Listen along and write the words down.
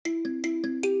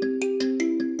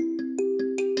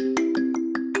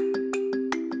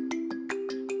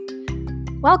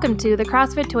Welcome to the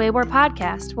CrossFit to Ybor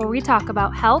podcast, where we talk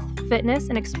about health, fitness,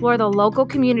 and explore the local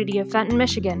community of Fenton,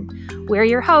 Michigan. We're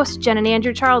your hosts, Jen and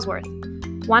Andrew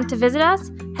Charlesworth. Want to visit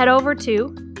us? Head over to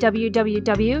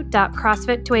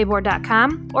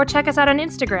www.crossfit2ybor.com or check us out on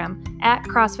Instagram at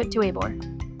CrossFit2Ybor.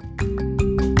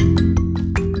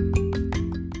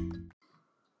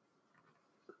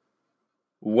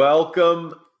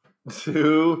 Welcome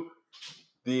to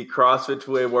the CrossFit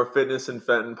to Ybor Fitness and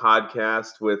Fenton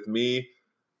podcast with me,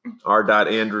 R.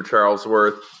 Andrew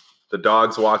Charlesworth, the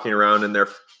dogs walking around in their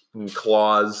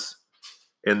claws,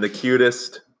 and the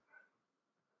cutest,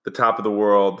 the top of the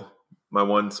world, my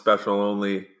one special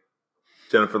only,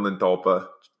 Jennifer Lintolpa,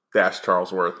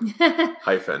 Charlesworth,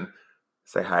 hyphen.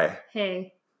 Say hi.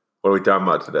 Hey. What are we talking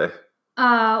about today?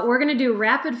 We're going to do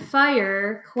rapid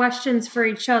fire questions for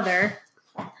each other.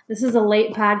 This is a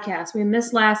late podcast. We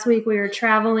missed last week. We were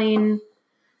traveling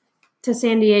to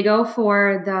San Diego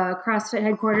for the CrossFit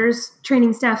headquarters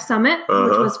training staff summit, which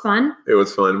was fun. It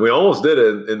was fun. We almost did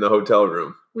it in the hotel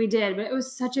room. We did, but it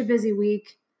was such a busy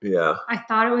week. Yeah. I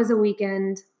thought it was a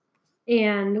weekend,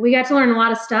 and we got to learn a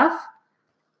lot of stuff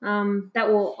that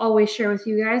we'll always share with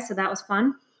you guys, so that was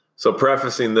fun. So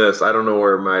prefacing this, I don't know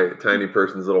where my tiny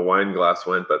person's little wine glass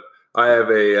went, but I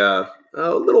have a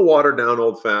little watered-down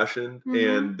old-fashioned,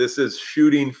 and this is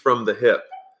shooting from the hip.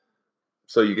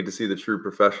 So you get to see the true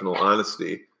professional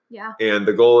honesty. Yeah. And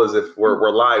the goal is if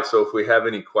we're live, so if we have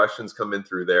any questions come in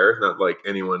through there, not like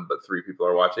anyone but 3 people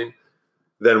are watching,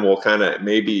 then we'll kind of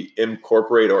maybe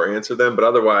incorporate or answer them. But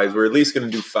otherwise, we're at least going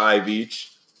to do 5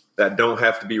 each that don't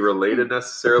have to be related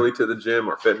necessarily to the gym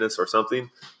or fitness or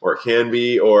something, or it can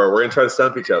be, or we're going to try to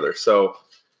stump each other. So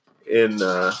in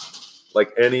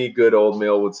like any good old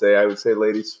male would say, I would say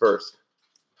ladies first.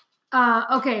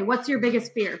 Okay, what's your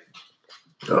biggest fear?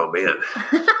 Oh, man.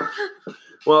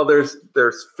 Well, there's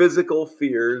physical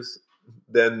fears.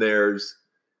 Then there's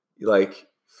like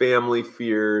family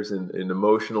fears and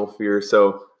emotional fears.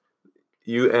 So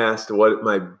you asked what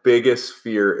my biggest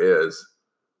fear is.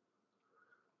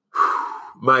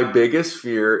 My biggest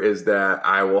fear is that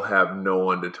I will have no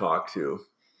one to talk to.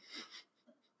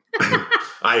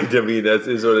 I mean, that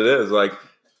is what it is. Like,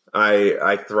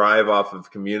 I thrive off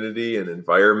of community and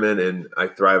environment, and I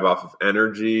thrive off of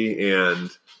energy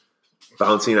and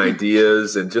bouncing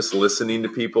ideas and just listening to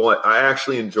people. I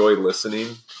actually enjoy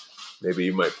listening. Maybe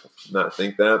you might not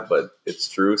think that, but it's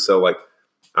true. So, like,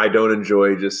 I don't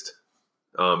enjoy just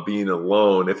being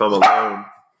alone. If I'm alone,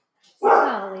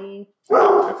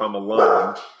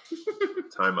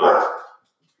 time out.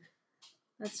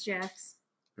 That's Jax.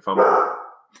 If I'm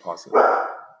pause it.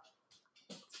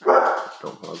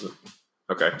 Don't pause it.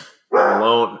 Okay. I'm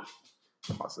alone.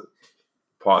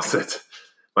 Pause it.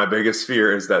 My biggest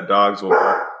fear is that dogs will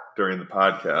bark during the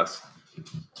podcast.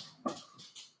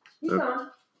 Keep going.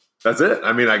 That's it.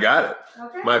 I mean, I got it.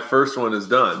 Okay. My first one is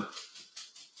done.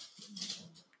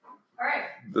 All right.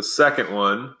 The second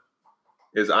one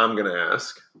is I'm going to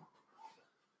ask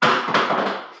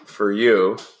for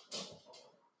you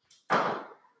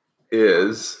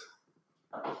is...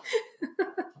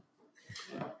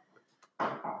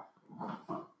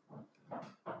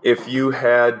 If you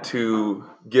had to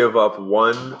give up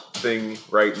one thing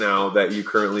right now that you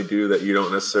currently do that you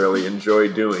don't necessarily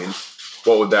enjoy doing,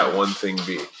 what would that one thing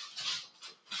be?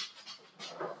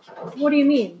 What do you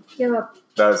mean? Give up?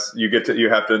 You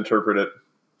have to interpret it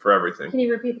for everything. Can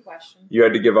you repeat the question? You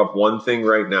had to give up one thing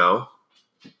right now,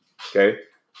 okay,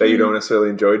 that you don't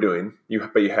necessarily enjoy doing,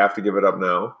 but you have to give it up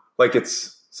now. Like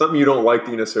it's something you don't like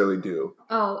that you necessarily do.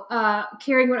 Oh,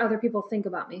 caring what other people think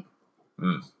about me.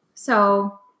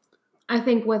 So I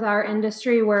think with our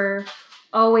industry, we're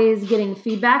always getting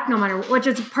feedback, no matter which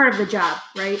is part of the job,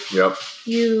 right? Yep.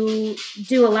 You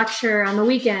do a lecture on the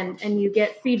weekend and you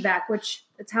get feedback, which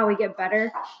it's how we get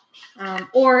better.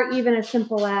 Or even as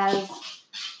simple as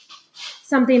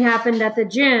something happened at the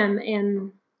gym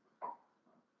and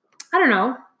I don't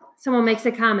know, someone makes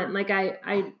a comment like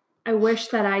I wish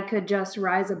that I could just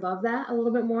rise above that a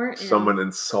little bit more. Someone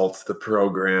insults the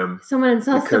program.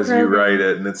 Because you write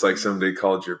it, and it's like somebody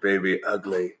called your baby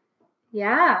ugly.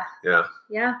 Yeah. Yeah.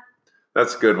 Yeah.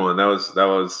 That's a good one. That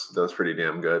was pretty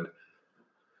damn good.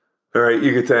 All right,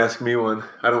 you get to ask me one.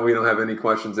 We don't have any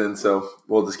questions in, so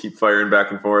we'll just keep firing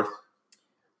back and forth.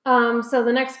 So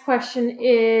the next question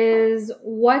is,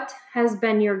 what has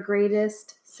been your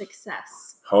greatest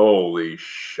success? Holy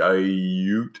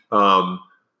shite.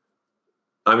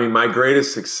 I mean, my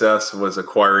greatest success was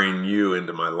acquiring you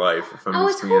into my life. If I'm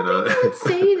just being honest, I would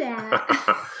say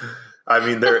that. I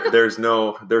mean, there's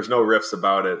no riffs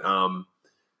about it.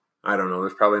 I don't know.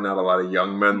 There's probably not a lot of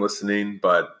young men listening,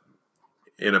 but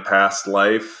in a past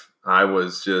life, I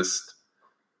was just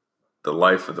the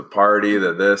life of the party,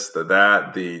 the this, the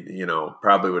that,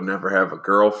 probably would never have a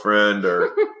girlfriend or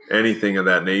anything of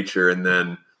that nature. And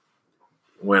then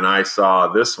when I saw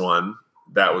this one,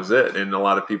 that was it. And a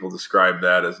lot of people describe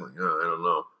that as like, oh, I don't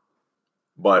know.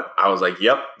 But I was like,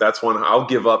 yep, that's one I'll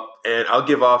give up. And I'll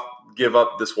give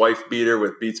up this wife beater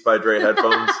with Beats by Dre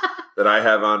headphones that I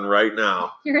have on right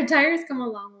now. Your attires come a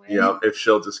long way. Yeah, if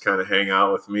she'll just kind of hang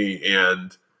out with me.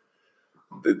 And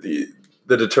the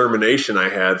determination I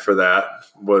had for that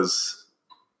was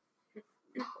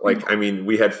like, I mean,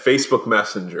 we had Facebook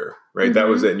Messenger, right? Mm-hmm. That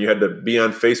was it. And you had to be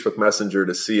on Facebook Messenger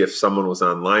to see if someone was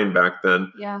online back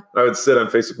then. Yeah. I would sit on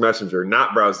Facebook Messenger,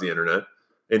 not browse the internet,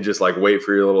 and just like wait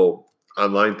for your little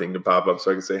online thing to pop up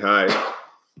so I could say hi.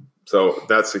 So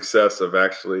that success of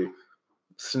actually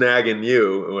snagging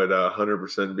you would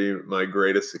 100% be my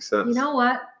greatest success. You know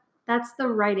what? That's the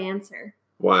right answer.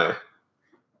 Why?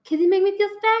 Because you make me feel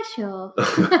special.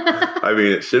 I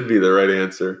mean, it should be the right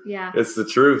answer. Yeah. It's the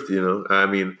truth, I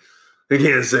mean, I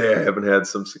can't say I haven't had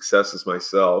some successes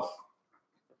myself,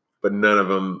 but none of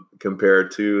them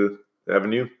compared to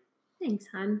having you. Thanks,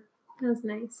 hon. That was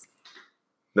nice.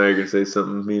 Now you're going to say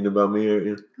something mean about me, aren't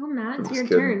you? No, I'm not. It's your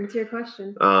turn. It's your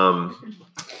question. All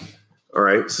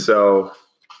right. So,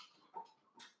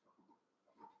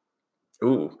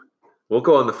 we'll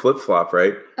go on the flip-flop,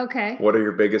 right? Okay. What are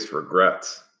your biggest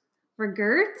regrets?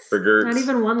 Regrets? Regrets. Not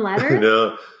even one letter?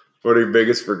 No. What are your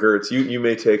biggest regrets? You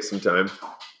may take some time.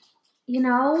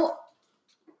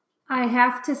 I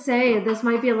have to say, this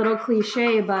might be a little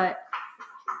cliche, but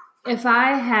if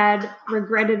I had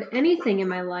regretted anything in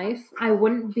my life, I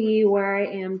wouldn't be where I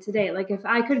am today. Like, if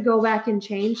I could go back and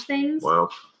change things, wow,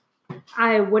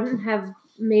 I wouldn't have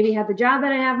maybe had the job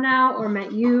that I have now or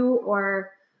met you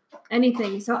or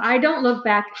anything. So I don't look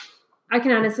back. I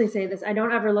can honestly say this. I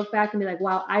don't ever look back and be like,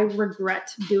 wow, I regret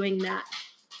doing that.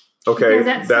 Okay, because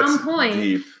at that's some point,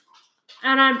 deep.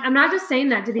 And I'm not just saying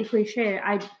that to be cliche.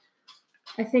 I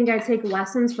think I take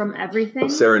lessons from everything.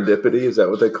 Serendipity, is that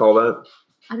what they call that?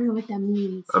 I don't know what that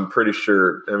means. I'm pretty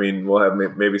sure. I mean, we'll have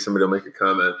maybe somebody will make a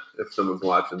comment if someone's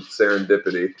watching.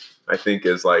 Serendipity, I think,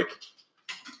 is like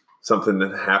something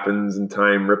that happens in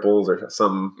time, ripples, or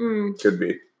something. Could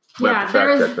be. Yeah,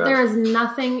 there is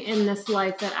nothing in this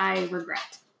life that I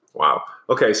regret. Wow.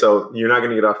 Okay, so you're not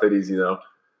going to get off that easy, though.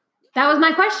 That was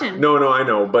my question. No, I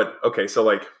know, but okay,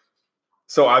 so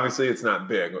obviously it's not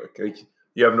big. Okay?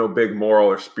 You have no big moral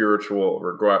or spiritual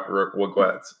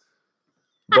regrets.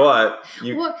 But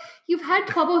you've had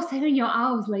trouble saying your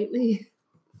O's lately.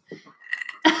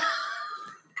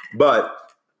 But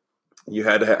you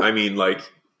had to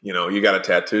you got a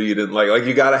tattoo you didn't like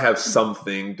you got to have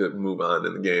something to move on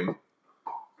in the game.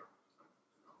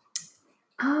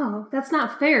 Oh, that's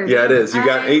not fair. Yeah, it is.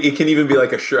 It can even be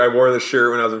like a shirt. I wore the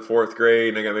shirt when I was in 4th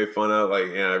grade and I got made fun of. Like,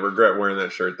 yeah, I regret wearing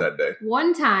that shirt that day.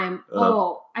 One time,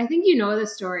 I think you know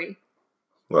this story.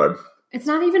 What? It's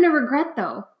not even a regret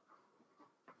though.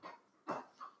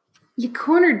 You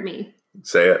cornered me.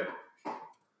 Say it.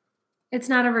 It's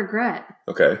not a regret.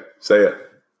 Okay, say it.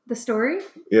 The story?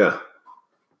 Yeah.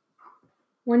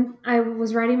 When I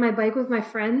was riding my bike with my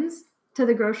friends to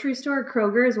the grocery store,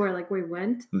 Kroger is where we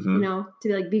went,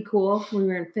 to be cool when we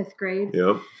were in 5th grade.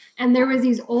 Yep. And there was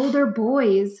these older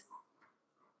boys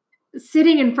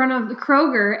sitting in front of the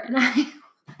Kroger, and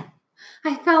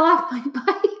I fell off my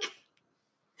bike.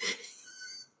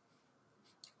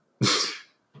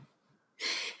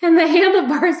 And the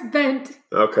handlebars bent.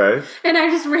 Okay. And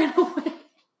I just ran away.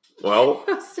 Well.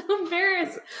 I was so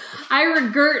embarrassed. I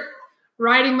regret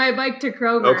riding my bike to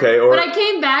Kroger. Okay. But I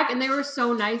came back and they were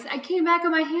so nice. I came back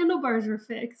and my handlebars were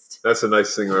fixed. That's the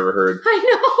nicest thing I've ever heard.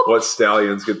 I know. What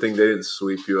stallions. Good thing they didn't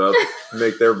sweep you up.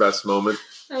 Make their best moment.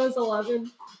 I was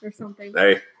 11 or something.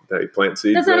 Hey, plant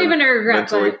seeds. That's not even a regret,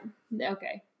 mentally. But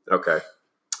okay. Okay.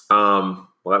 Well,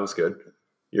 that was good.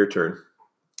 Your turn.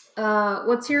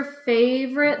 What's your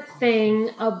favorite thing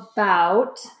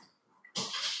about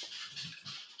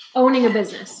owning a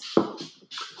business?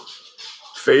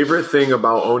 Favorite thing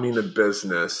about owning a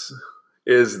business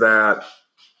is that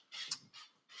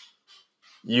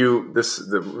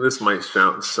this might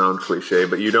sound cliche,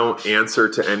 but you don't answer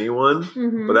to anyone.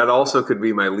 Mm-hmm. But that also could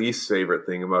be my least favorite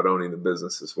thing about owning a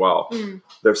business as well.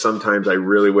 There's sometimes I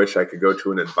really wish I could go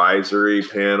to an advisory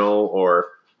panel or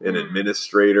an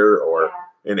administrator or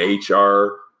an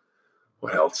HR,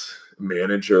 what else?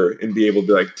 Manager, and be able to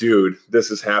be like, dude, this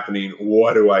is happening.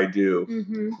 What do I do?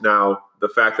 Mm-hmm. Now, the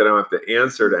fact that I don't have to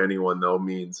answer to anyone, though,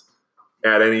 means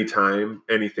at any time,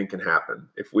 anything can happen.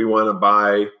 If we want to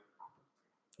buy,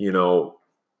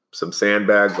 some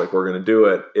sandbags, we're going to do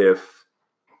it. If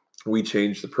we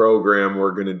change the program,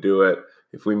 we're going to do it.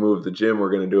 If we move the gym,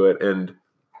 we're going to do it. And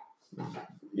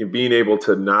being able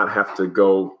to not have to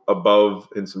go above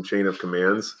in some chain of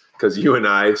commands, because you and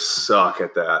I suck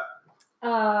at that.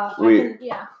 We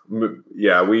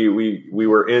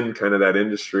were in kind of that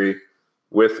industry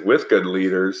with good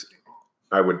leaders,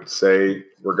 I would say,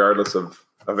 regardless of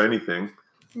anything.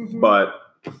 Mm-hmm. But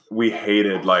we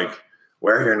hated, like,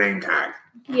 wear your name tag.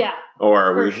 Yeah.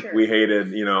 Or we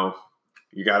hated,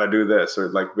 you got to do this, or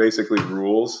like basically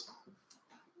rules.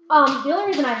 The only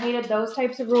reason I hated those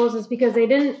types of rules is because they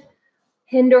didn't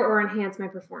hinder or enhance my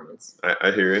performance.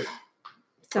 I hear you.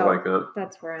 So I like that.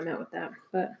 That's where I'm at with that.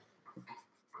 But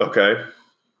okay.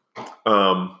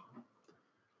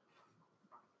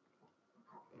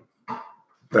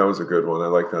 That was a good one. I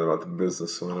like that about the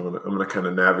business one. I'm gonna kind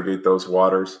of navigate those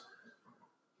waters.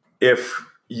 If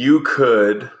you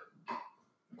could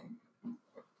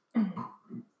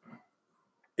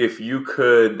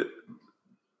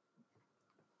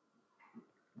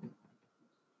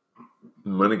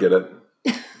I'm going to get it.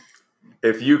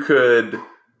 If you could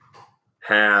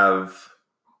have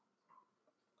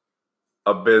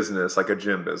a business, like a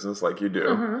gym business, like you do,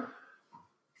 uh-huh.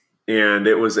 and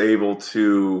it was able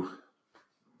to,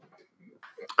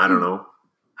 I don't know,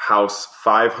 house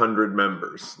 500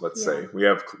 members, let's say. We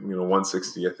have,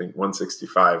 160, I think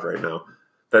 165 right now.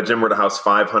 That gym were to house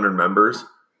 500 members,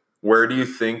 where do you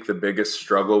think the biggest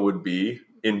struggle would be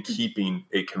in keeping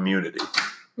a community?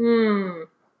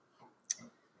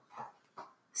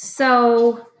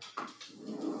 So,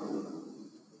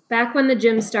 back when the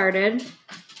gym started,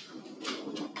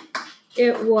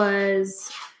 it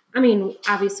was,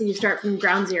 obviously you start from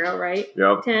ground zero, right?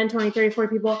 Yep. 10, 20, 30,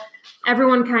 40 people.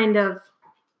 Everyone kind of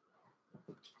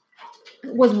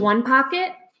was one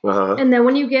pocket. Uh-huh. And then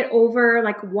when you get over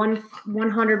like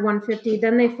 100, 150,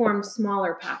 then they form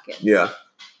smaller pockets. Yeah.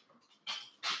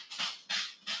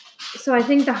 So I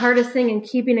think the hardest thing in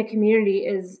keeping a community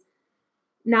is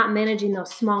not managing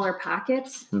those smaller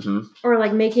pockets, mm-hmm. or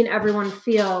like making everyone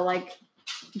feel like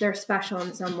they're special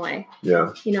in some way.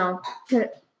 Yeah.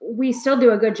 We still do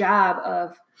a good job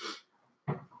of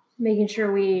making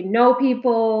sure we know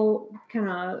people, kind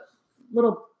of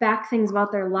little back things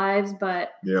about their lives,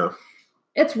 but yeah,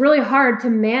 it's really hard to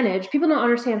manage. People don't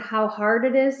understand how hard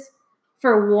it is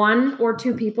for 1 or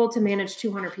 2 people to manage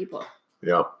 200 people.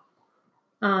 Yeah.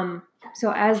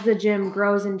 So as the gym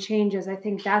grows and changes, I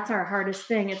think that's our hardest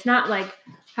thing. It's not like,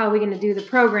 how are we going to do the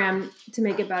program to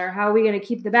make it better? How are we going to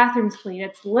keep the bathrooms clean?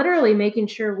 It's literally making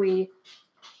sure we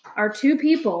are 2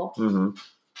 people mm-hmm.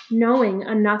 knowing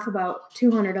enough about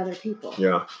 200 other people.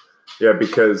 Yeah. Yeah,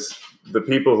 because the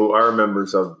people who are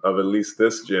members of at least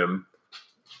this gym,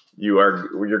 you're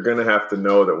going to have to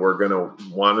know that we're going to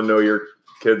want to know your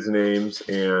kids' names,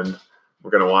 and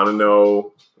we're going to want to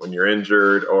know when you're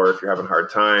injured or if you're having a hard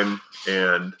time.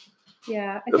 And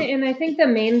yeah, I think the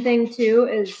main thing too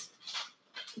is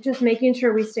just making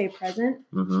sure we stay present.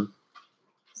 Mm-hmm.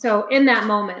 So in that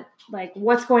moment, like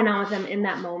what's going on with them in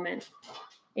that moment.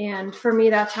 And for me,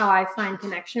 that's how I find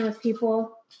connection with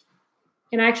people.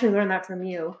 And I actually learned that from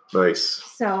you. Nice.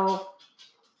 So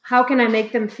how can I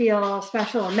make them feel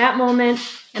special in that moment?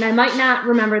 And I might not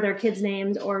remember their kids'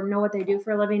 names or know what they do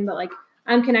for a living, but like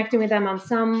I'm connecting with them on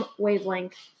some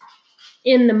wavelength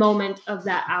in the moment of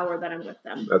that hour that I'm with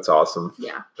them. That's awesome.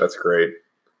 Yeah. That's great.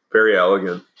 Very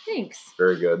elegant. Thanks.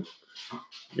 Very good.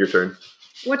 Your turn.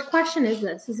 What question is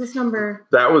this? Is this number?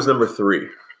 That was number 3.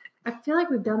 I feel like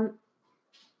we've done.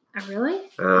 Really?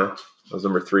 That was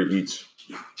number 3 each.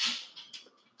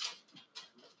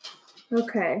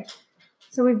 Okay.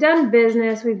 So we've done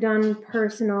business. We've done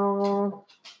personal.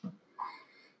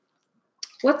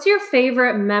 What's your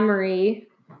favorite memory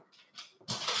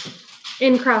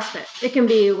in CrossFit? It can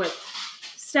be with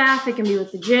staff. It can be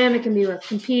with the gym. It can be with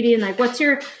competing. Like, if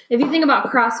you think about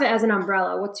CrossFit as an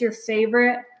umbrella, what's your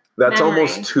favorite That's memory?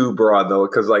 Almost too broad, though,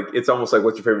 because like it's almost like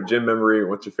what's your favorite gym memory or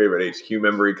what's your favorite HQ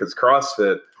memory? Because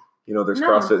CrossFit, there's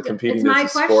CrossFit competing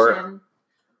as a sport.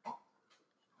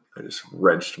 I just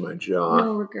wrenched my jaw.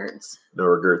 No regrets. No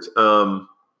regrets.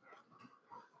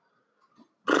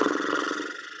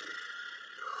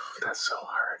 That's so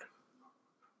hard.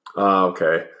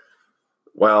 Okay.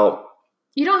 Well,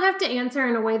 you don't have to answer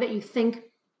in a way that you think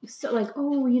so, like,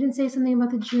 oh, you didn't say something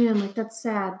about the gym. Like, that's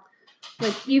sad.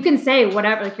 Like, you can say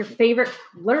whatever, like your favorite,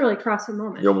 literally CrossFit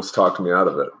moment. You almost talked me out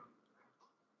of it.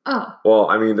 Oh. Well,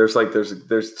 there's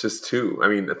just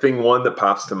 2. The thing one that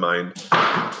pops to mind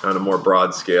on a more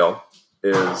broad scale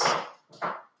is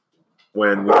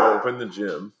when we opened the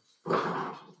gym.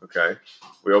 Okay.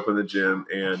 We opened the gym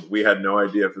and we had no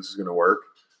idea if this was going to work.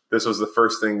 This was the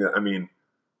first thing that,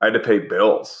 I had to pay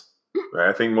bills. right?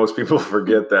 I think most people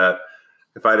forget that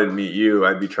if I didn't meet you,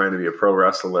 I'd be trying to be a pro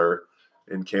wrestler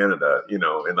in Canada, you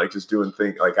know, and like just doing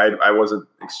things like I wasn't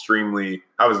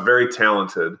I was very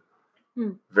talented,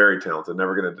 never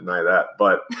going to deny that,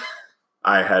 but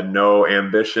I had no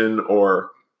ambition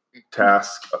or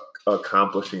task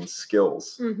accomplishing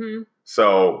skills. Mm-hmm.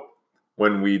 So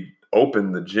when we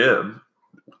opened the gym,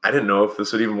 I didn't know if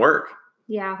this would even work.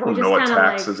 Yeah. I don't know what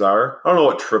taxes are. I don't know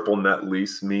what triple net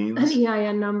lease means. An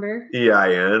EIN number.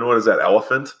 EIN. What is that?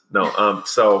 Elephant? No.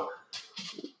 So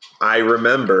I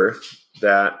remember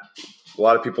that a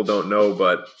lot of people don't know,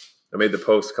 but I made the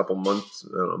post a couple months,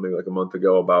 I don't know, maybe like a month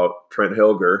ago about Trent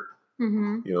Hilger.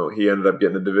 Mm-hmm. You know, he ended up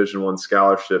getting a Division I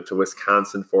scholarship to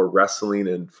Wisconsin for wrestling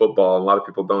and football. And a lot of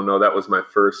people don't know that was my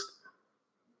first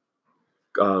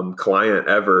client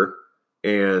ever.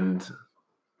 And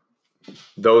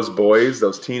those boys,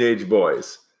 those teenage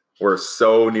boys, were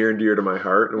so near and dear to my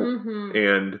heart,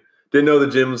 and didn't know the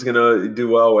gym was going to do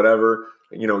well, whatever.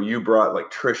 You know, you brought like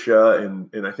Trisha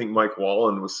and I think Mike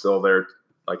Wallen was still there.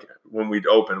 Like when we'd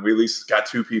open, we at least got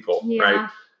 2 people, right?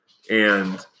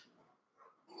 And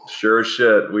sure as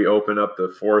shit, we open up the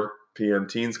 4 p.m.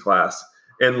 teens class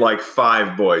and like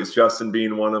 5 boys, Justin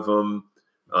being one of them.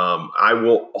 I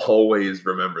will always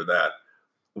remember that.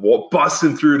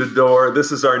 Busting through the door.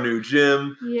 This is our new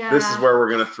gym. Yeah. This is where we're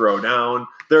going to throw down.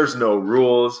 There's no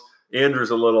rules. Andrew's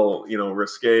a little, you know,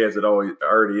 risque as it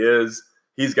already is.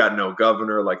 He's got no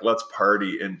governor. Like, let's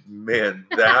party. And man,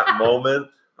 that moment,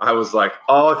 I was like,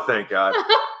 oh, thank God.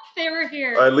 They were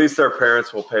here. At least our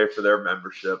parents will pay for their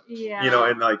membership. Yeah. You know,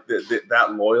 and like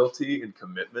that loyalty and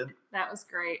commitment. That was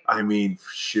great. I mean,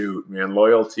 shoot, man,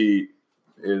 loyalty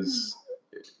is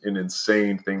an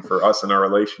insane thing for us in our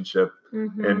relationship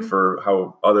and for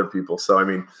how other people. So, I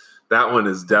mean, that one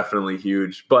is definitely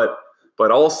huge, but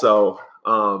also,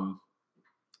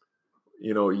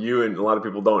 you know, you and a lot of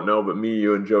people don't know, but me,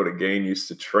 you and Joe DeGain used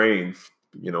to train,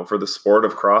 you know, for the sport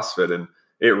of CrossFit, and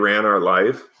it ran our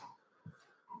life.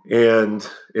 And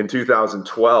in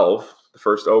 2012, the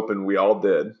first open we all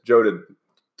did, Joe did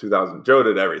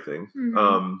everything.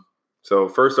 So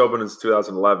first open is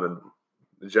 2011.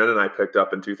 Jen and I picked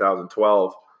up in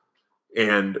 2012,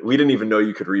 and we didn't even know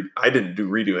you could read. I didn't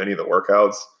redo any of the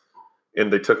workouts,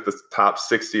 and they took the top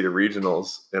 60 to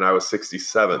regionals, and I was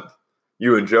 67th.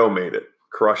 You and Joe made it,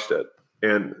 crushed it.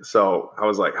 And so I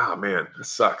was like, oh man, this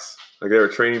sucks. Like, they were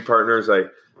training partners. I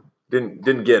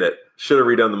didn't get it. Should have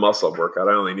redone the muscle up workout.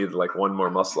 I only needed like 1 more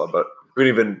muscle up, but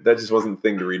that just wasn't the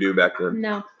thing to redo back then.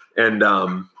 No. And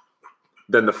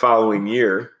then the following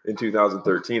year in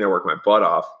 2013, I worked my butt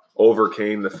off,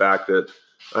 overcame the fact that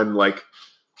I'm like,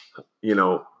 you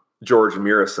know, George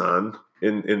Mirasan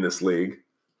in this league.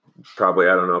 Probably,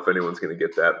 I don't know if anyone's going to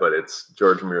get that, but it's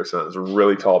George Mirasan is a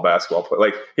really tall basketball player.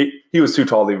 Like, he was too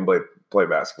tall to even play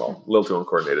basketball, a little too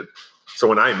uncoordinated. So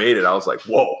when I made it, I was like,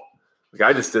 whoa, like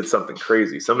I just did something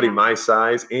crazy. Somebody my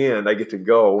size, and I get to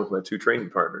go with my 2 training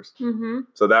partners.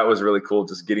 So that was really cool,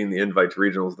 just getting the invite to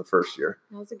regionals the first year.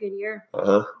 That was a good year.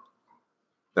 That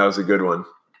was a good one.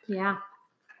 Yeah.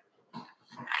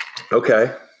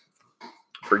 Okay.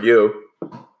 For you,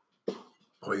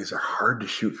 boy, these are hard to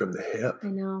shoot from the hip. I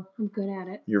know. I'm good at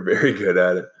it. You're very good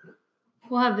at it.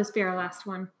 We'll have this be our last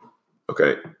one.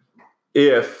 Okay.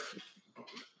 If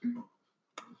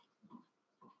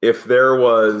there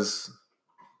was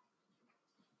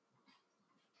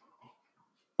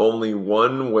only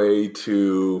one way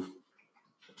to,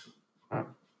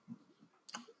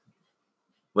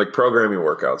 like, programming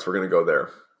workouts, we're going to go there.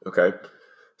 Okay.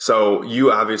 So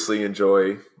you obviously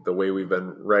enjoy the way we've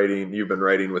been writing. You've been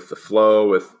writing with the flow,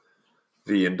 with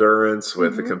the endurance,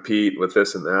 with the compete, with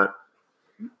this and that.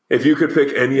 If you could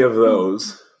pick any of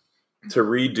those to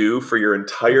redo for your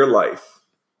entire life,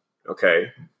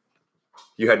 okay,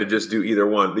 you had to just do either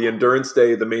one. The endurance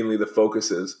day, mainly the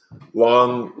focus is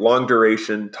long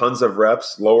duration, tons of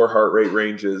reps, lower heart rate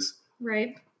ranges.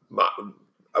 Right.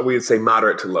 We would say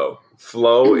moderate to low.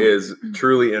 Flow is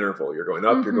truly interval. You're going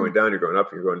up, you're going down, you're going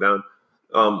up, you're going down.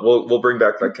 We'll bring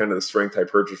back like kind of the strength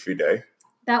hypertrophy day.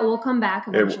 That will come back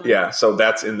eventually. And, so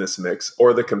that's in this mix.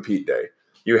 Or the compete day.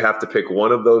 You have to pick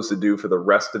one of those to do for the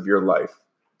rest of your life.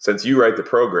 Since you write the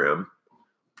program,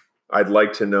 I'd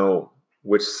like to know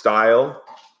which style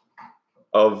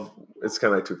of, it's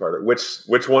kind of like 2-parter.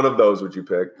 Which one of those would you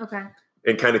pick? Okay.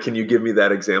 And kind of, can you give me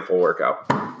that example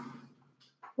workout?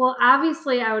 Well,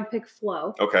 obviously I would pick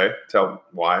flow. Okay. Tell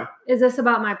why. Is this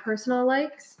about my personal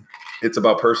likes? It's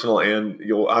about personal, and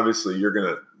you're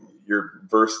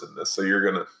versed in this, so you're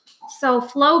going to. So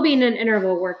flow being an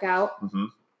interval workout,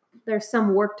 there's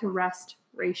some work to rest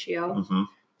ratio.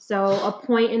 So a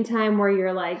point in time where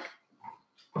you're like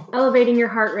elevating your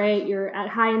heart rate, you're at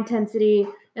high intensity,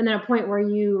 and then a point where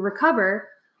you recover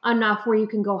enough where you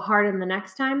can go hard in the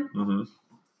next time.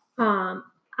 Mm-hmm.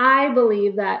 I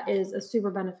believe that is a super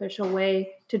beneficial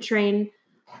way to train,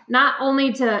 not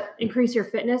only to increase your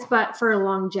fitness, but for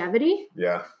longevity.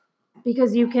 Yeah.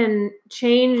 Because you can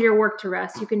change your work to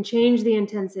rest. You can change the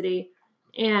intensity,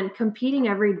 and competing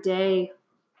every day.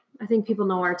 I think people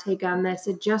know our take on this.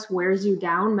 It just wears you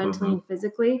down mentally and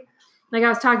physically. Like I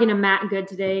was talking to Matt Good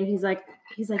today, and he's like,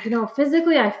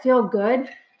 physically I feel good,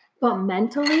 but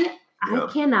mentally I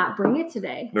cannot bring it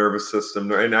today. Nervous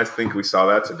system. And I think we saw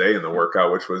that today in the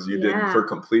workout, which was you did for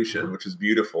completion, which is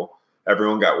beautiful.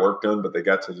 Everyone got work done, but they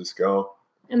got to just go.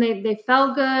 And they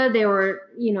felt good. They were,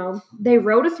 they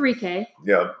rode a 3K.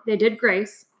 Yeah. They did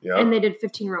Grace. Yeah. And they did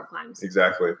 15 rope climbs.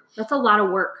 Exactly. That's a lot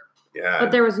of work. Yeah.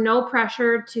 But there was no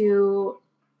pressure to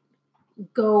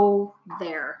go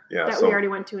there we already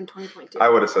went to in 2022. I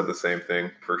would have said the same thing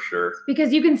for sure.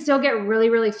 Because you can still get really,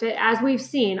 really fit. As we've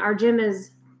seen, our gym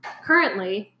is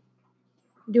currently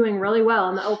doing really well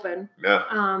in the open.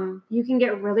 Yeah. You can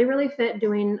get really, really fit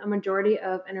doing a majority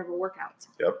of interval workouts.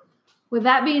 Yep. With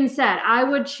that being said, I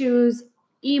would choose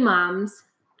EMOMs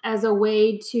as a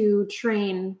way to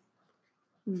train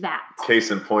that. Case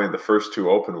in point, the first 2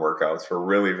 open workouts were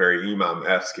really very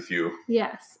EMOM-esque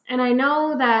Yes. And I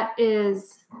know that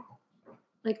is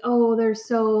like, oh, they're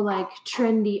so like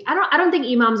trendy. I don't think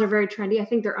EMOMs are very trendy. I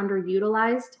think they're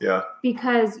underutilized. Yeah.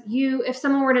 Because if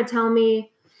someone were to tell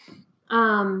me,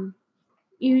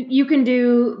 you can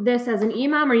do this as an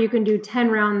EMOM or you can do 10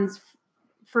 rounds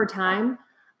for time,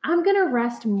 I'm going to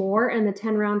rest more in the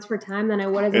 10 rounds for time than I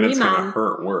would as an EMOM. And it's going to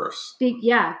hurt worse.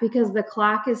 Because the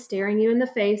clock is staring you in the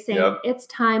face saying it's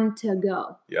time to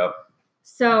go. Yep.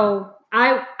 So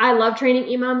I love training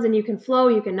EMOMs, and you can flow,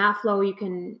 you can not flow, you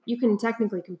can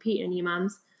technically compete in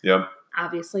EMOMs. Yep.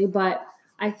 Obviously, but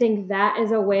I think that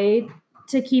is a way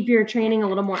to keep your training a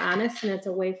little more honest, and it's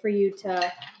a way for you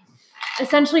to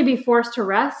essentially be forced to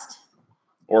rest.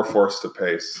 Or forced to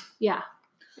pace. Yeah.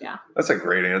 Yeah. That's a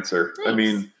great answer. Thanks. I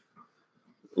mean,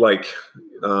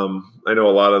 I know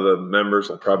a lot of the members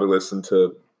will probably listen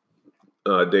to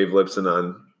Dave Lipson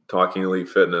on Talking Elite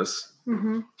Fitness.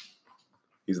 Mm-hmm.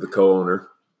 He's the co-owner.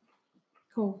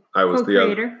 Cool. I was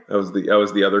Co-creator. I was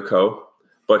the other co.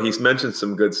 But he's mentioned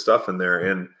some good stuff in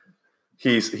there, and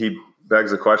he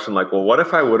begs a question like, well, what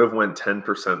if I would have went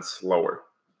 10% slower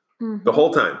the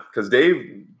whole time? Because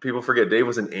people forget Dave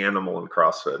was an animal in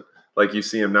CrossFit. Like you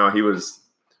see him now, he was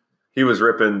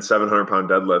ripping 700-pound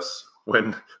deadlifts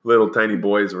when little tiny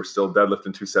boys were still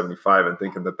deadlifting 275 and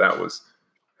thinking that was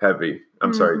heavy.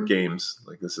 I'm sorry, games.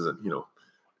 Like this isn't,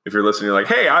 if you're listening, you're like,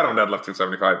 hey, I don't deadlift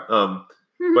 275.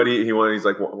 But he's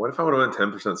like, well, what if I would have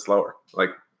went 10% slower? Like,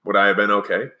 would I have been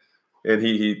okay? And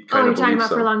he kind of you're talking about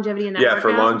for longevity in that workout?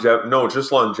 for longevity. No,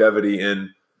 just longevity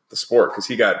in the sport, because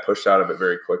he got pushed out of it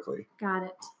very quickly. Got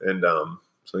it. And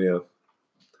so yeah.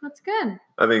 That's good.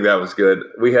 I think that was good.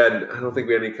 I don't think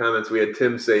we had any comments. We had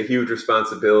Tim say, huge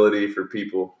responsibility for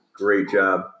people. Great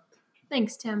job.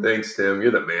 Thanks, Tim.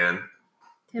 You're the man.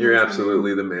 You're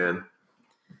absolutely the man.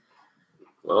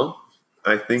 Well,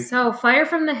 I think. So, fire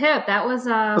from the hip. That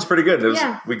was pretty good.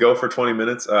 We go for 20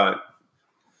 minutes.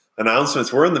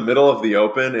 Announcements. We're in the middle of the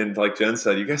open. And like Jen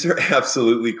said, you guys are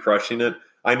absolutely crushing it.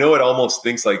 I know it almost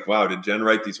thinks like, wow, did Jen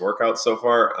write these workouts so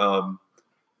far?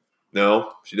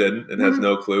 No, she didn't, and has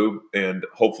no clue. And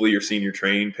hopefully you're seeing your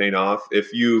training paying off.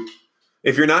 If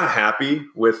you're not happy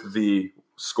with the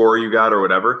score you got or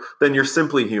whatever, then you're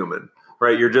simply human,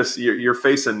 right? You're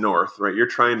facing north, right? You're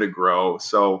trying to grow.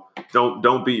 So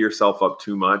don't beat yourself up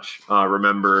too much.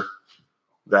 Remember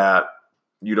that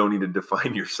you don't need to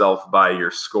define yourself by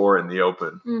your score in the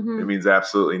open. It means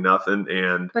absolutely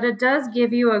nothing. But it does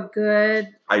give you a good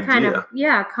idea.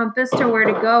 Compass to where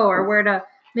to go, or where to.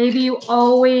 Maybe you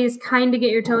always kind of get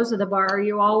your toes to the bar, or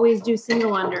you always do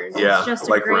single unders. Yeah, it's just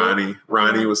like Ronnie.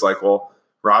 Ronnie was like, well,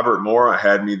 Robert Moore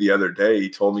had me the other day. He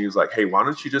told me, he was like, hey, why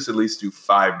don't you just at least do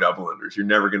 5 double unders? You're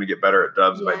never going to get better at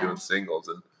dubs by doing singles.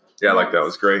 And that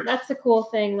was great. That's the cool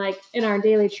thing. Like in our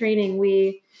daily training,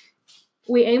 we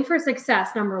aim for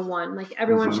success, number one. Like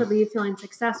everyone should leave feeling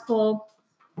successful.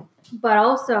 But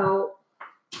also,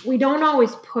 we don't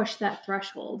always push that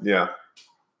threshold. Yeah.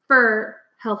 For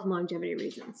health and longevity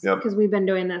reasons. Yep. Because we've been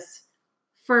doing this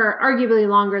for arguably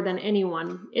longer than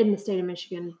anyone in the state of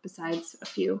Michigan, besides a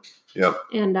few. Yep.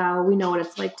 And we know what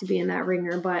it's like to be in that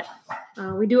ringer, but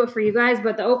we do it for you guys.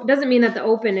 But the doesn't mean that the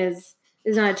open is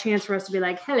not a chance for us to be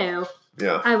like, hello,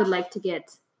 I would like to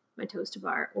get my toes to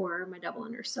bar or my double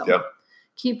under. So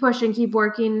keep pushing, keep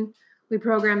working. We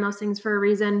program those things for a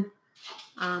reason.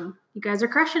 You guys are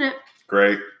crushing it.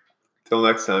 Great. Till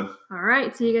next time. All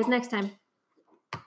right. See you guys next time.